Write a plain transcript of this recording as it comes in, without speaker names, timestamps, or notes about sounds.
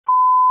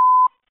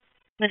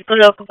Medical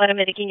local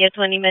paramedic in year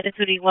 20 medic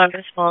 31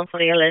 response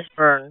for ALS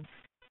burn.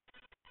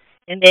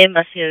 In the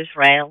embassy of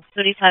Israel,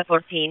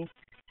 3514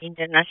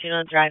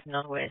 International Drive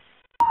Northwest.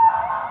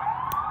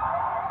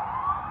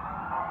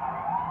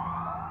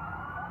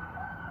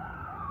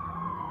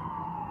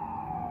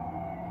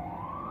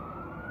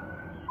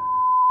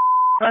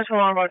 Special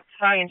Armor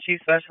Battalion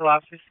Chief Special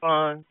Ops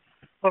responds.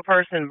 For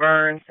person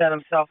burned, set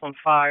himself on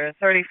fire.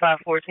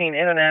 3514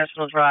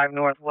 International Drive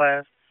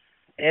Northwest.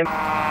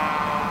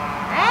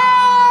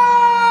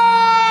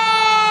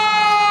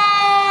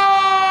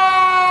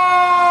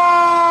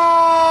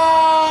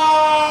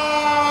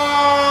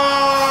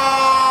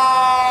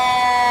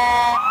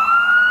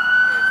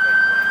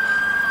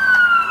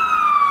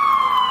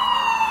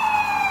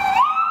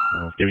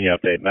 Giving you an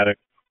update. Medic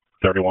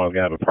 31 is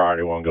going to have a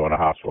priority one going to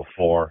hospital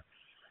 4.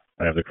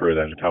 I have the crew of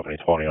Engine Company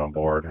 20 on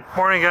board.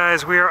 Morning,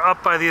 guys. We are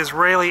up by the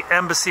Israeli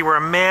embassy where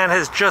a man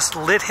has just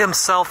lit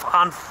himself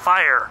on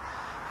fire.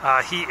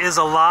 He is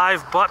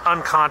alive but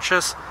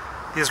unconscious.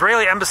 The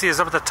Israeli embassy is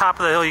up at the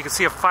top of the hill. You can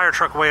see a fire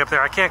truck way up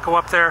there. I can't go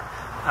up there.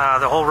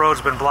 The whole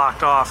road's been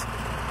blocked off.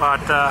 But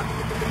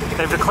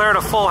they've declared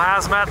a full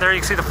hazmat. There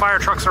you can see the fire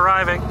trucks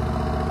arriving.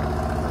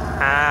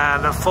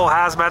 And a full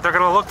hazmat. They're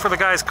going to look for the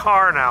guy's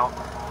car now.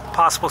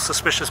 Possible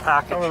suspicious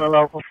package. I'm in a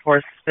local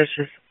for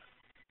suspicious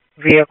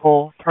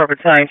vehicle per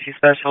battalion Chief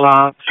Special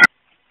Ops.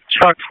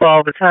 Truck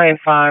 12, Battalion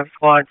 5,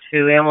 Squad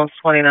 2, Ambulance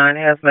 29,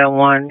 Hazmat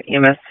 1,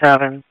 MS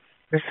 7.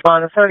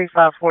 Respond to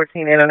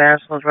 3514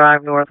 International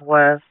Drive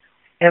Northwest,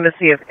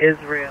 Embassy of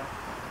Israel.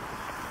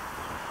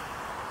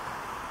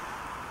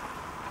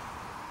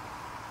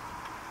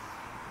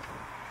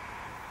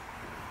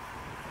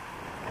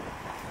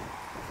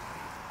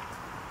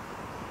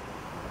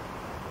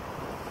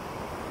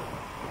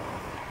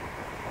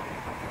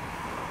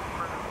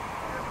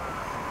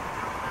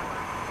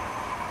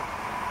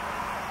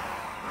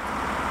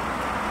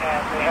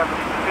 They have a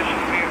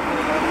suspicious vehicle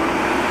that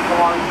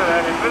belongs to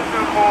that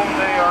individual whom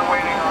they are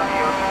waiting on the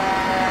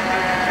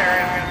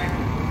area.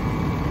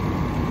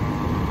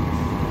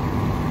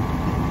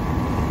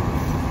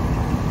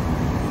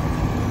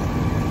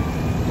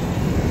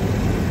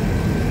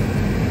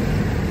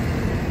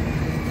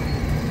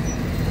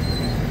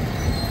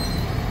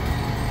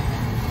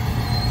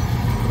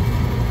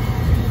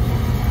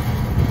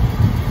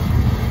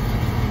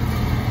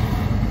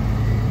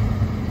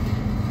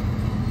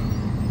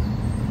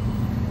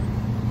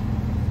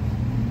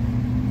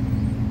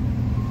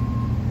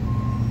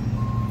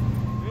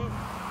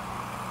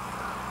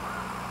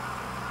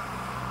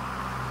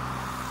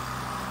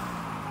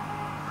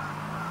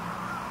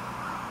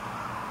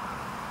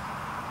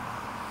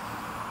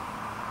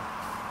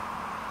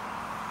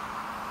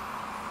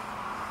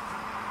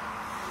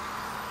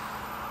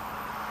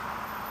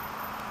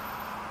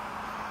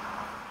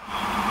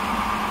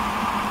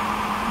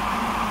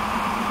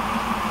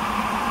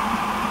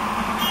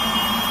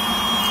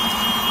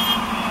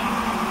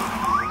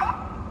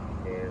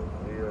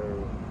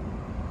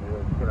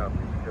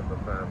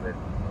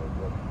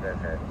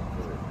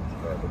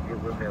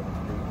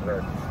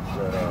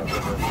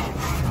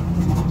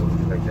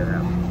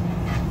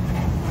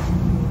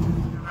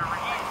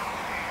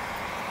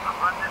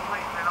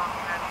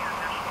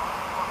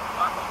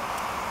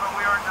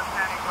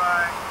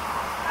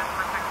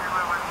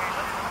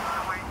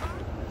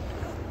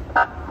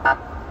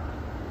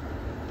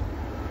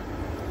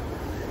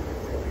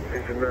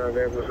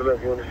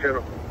 You on the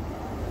channel.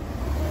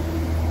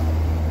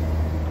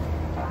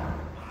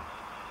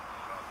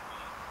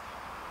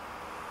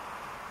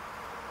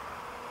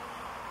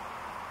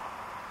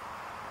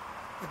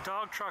 The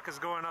dog truck is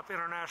going up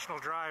International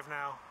Drive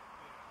now.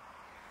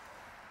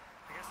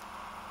 I guess.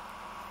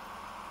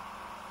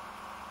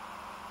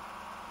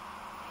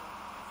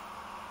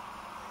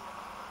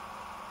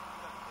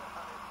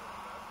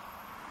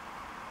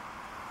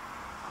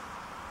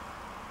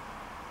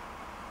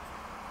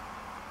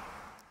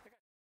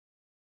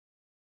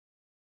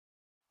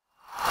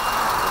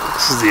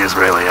 This is the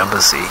Israeli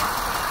embassy,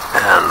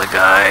 and the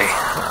guy,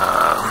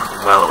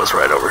 well, it was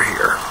right over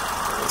here.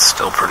 It's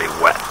still pretty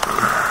wet.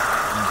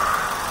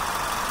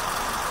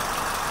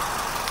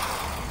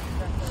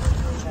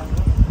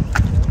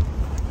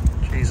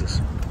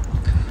 Jesus.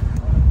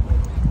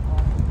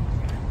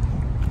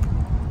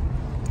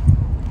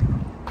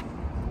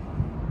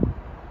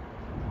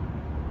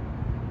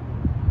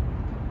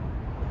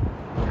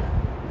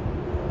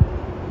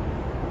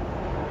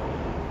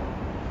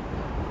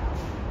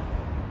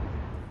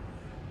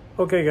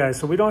 Okay, guys,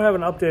 so we don't have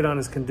an update on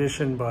his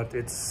condition, but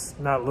it's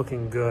not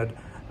looking good.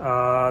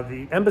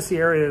 The embassy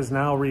area is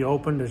now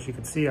reopened. As you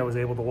can see, I was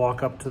able to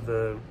walk up to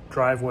the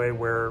driveway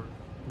where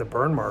the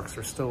burn marks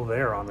are still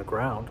there on the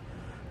ground.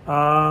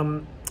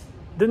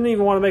 Didn't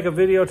even want to make a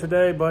video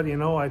today, but, you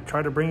know, I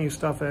try to bring you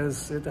stuff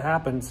as it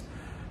happens.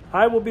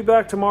 I will be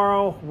back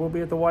tomorrow. We'll be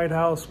at the White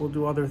House. We'll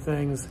do other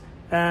things.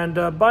 And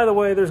by the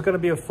way, there's going to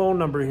be a phone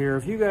number here.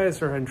 If you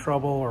guys are in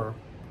trouble or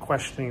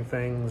questioning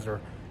things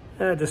or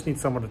just need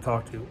someone to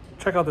talk to,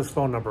 check out this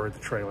phone number at the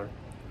trailer.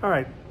 All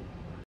right.